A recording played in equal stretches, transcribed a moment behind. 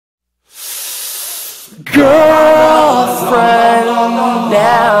girlfriend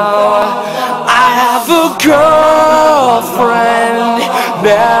now. I have a girlfriend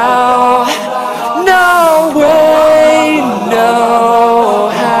now. No way, no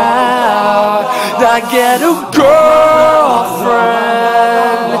how. I get a girlfriend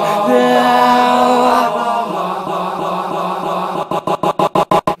now.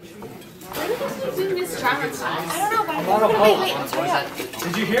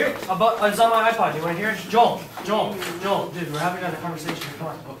 Did you hear it? It's on my iPod. You want to hear it? Joel, dude, we're having a conversation. Come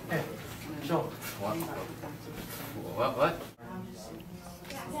on. Hey, Joel. What?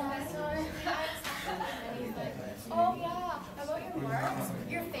 Oh yeah, about your marks,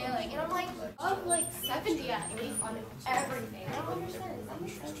 you're failing. And I'm like, of like 70 at least on everything. I don't understand. Does that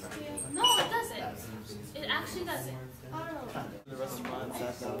make sense to you? No, it doesn't. It actually doesn't. I don't know. The restaurant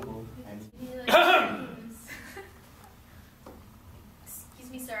sat down. Excuse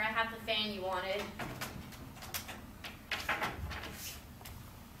me, sir, I have the fan you wanted.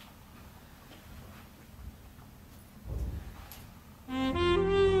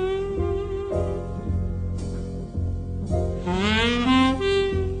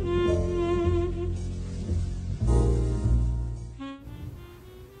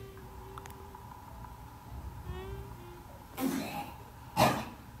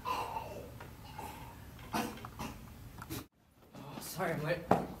 Sorry, I'm late.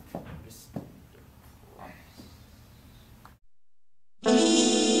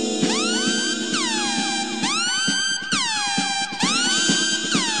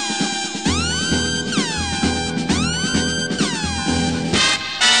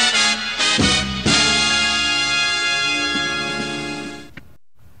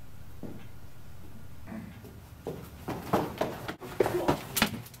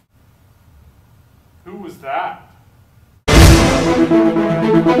 Who was that?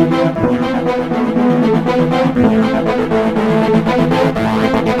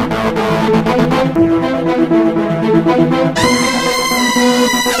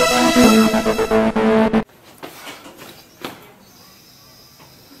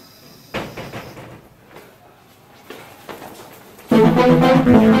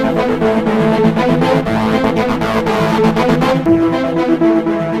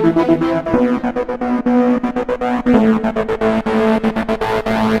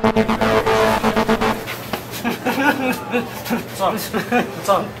 What's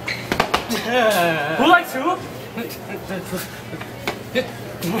up? Who likes who?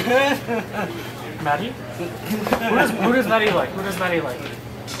 Maddie? Who does Maddie like? Who does Maddie like?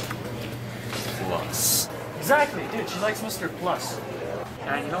 Plus. Exactly, dude, she likes Mr. Plus.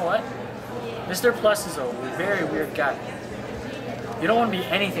 And you know what? Mr. Plus is a very weird guy. You don't want to be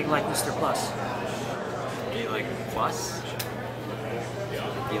anything like Mr. Plus. Be like plus?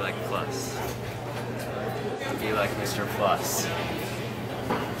 Be like plus. Be like Mr. Plus.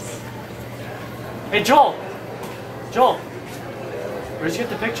 Hey, Joel! Joel! Where'd you get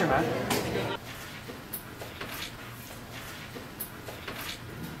the picture, man?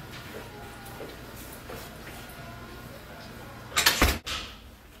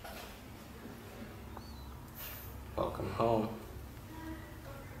 Welcome home.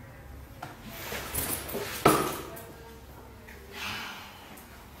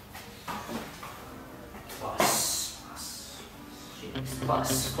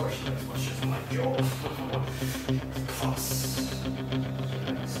 Plus, of course she does. Plus, she's my Joel. Plus.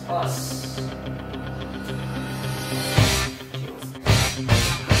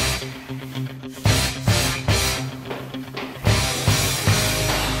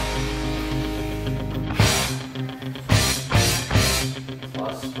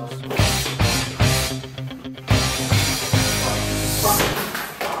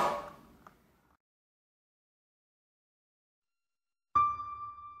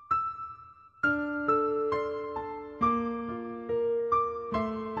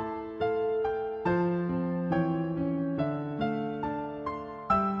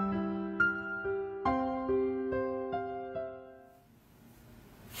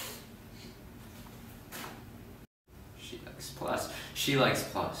 She likes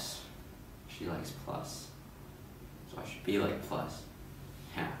plus. She likes plus. So I should be like plus.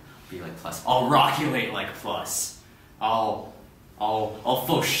 Yeah, be like plus. I'll rockulate like plus. I'll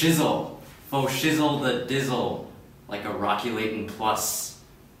faux shizzle the dizzle like a rockulating plus.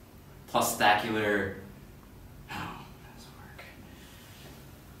 Plus-tacular. Oh, that doesn't work.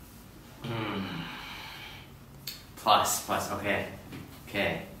 Plus, okay.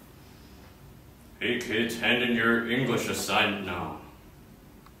 Hey kids, hand in your English assignment now.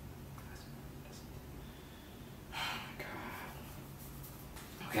 Oh my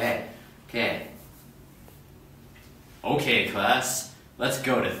god. Okay. Okay, class, let's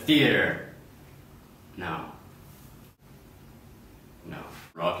go to theater. No. No.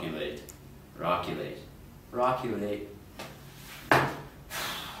 Rockulate. Rockulate. Rockulate.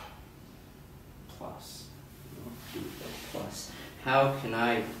 Plus. Plus. How can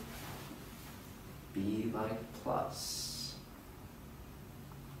I be like plus?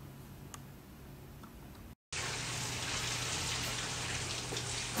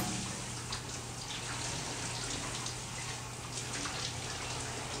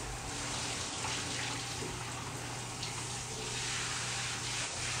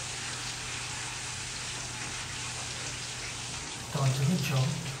 Don't do it, Joe.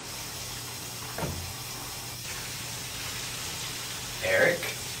 Eric?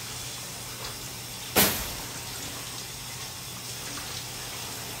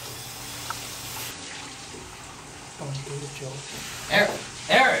 Don't do it, Joe. Eric!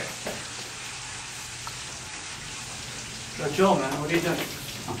 Eric! Joe, man, what are you doing?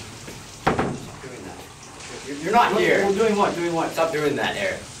 Stop doing that. You're not here. Well, doing what? Doing what? Stop doing that,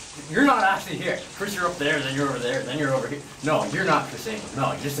 Eric. You're not actually here. First you're up there, then you're over there, then you're over here. No, you're not Chris Engel.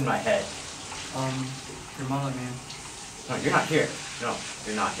 No, you're just in my head. Your mullet, man. No, you're not here. No,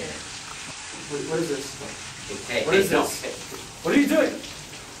 you're not here. What is this? Hey, What is no. this? What are you doing?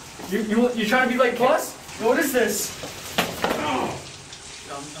 You trying to be like Plus? What is this?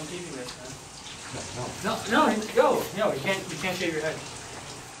 I'm keeping this, man. No, go. No, you can't shave your head.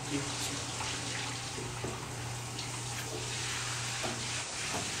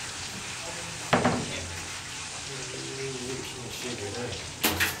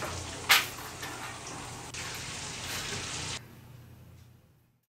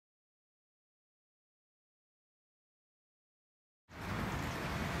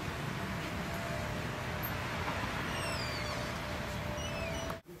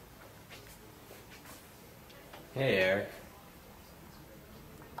 Hey, Eric.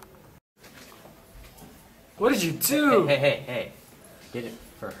 What did you do? Hey. Get it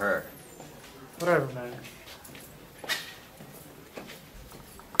for her. Whatever, man.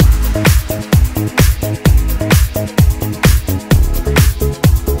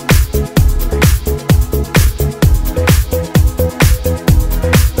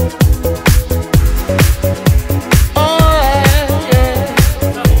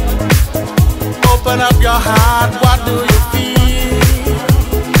 Open up your heart, what do you feel?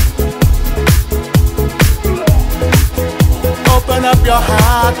 Open up your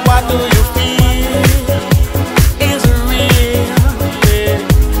heart, what do you feel? Is it real? Yeah.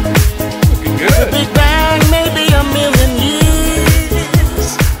 Good. The Big Bang may be a million years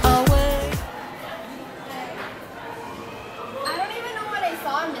away. I don't even know what I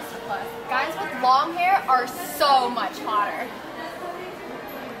saw in Mr. Plus. Guys with long hair are so much hotter.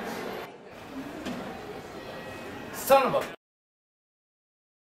 Son of a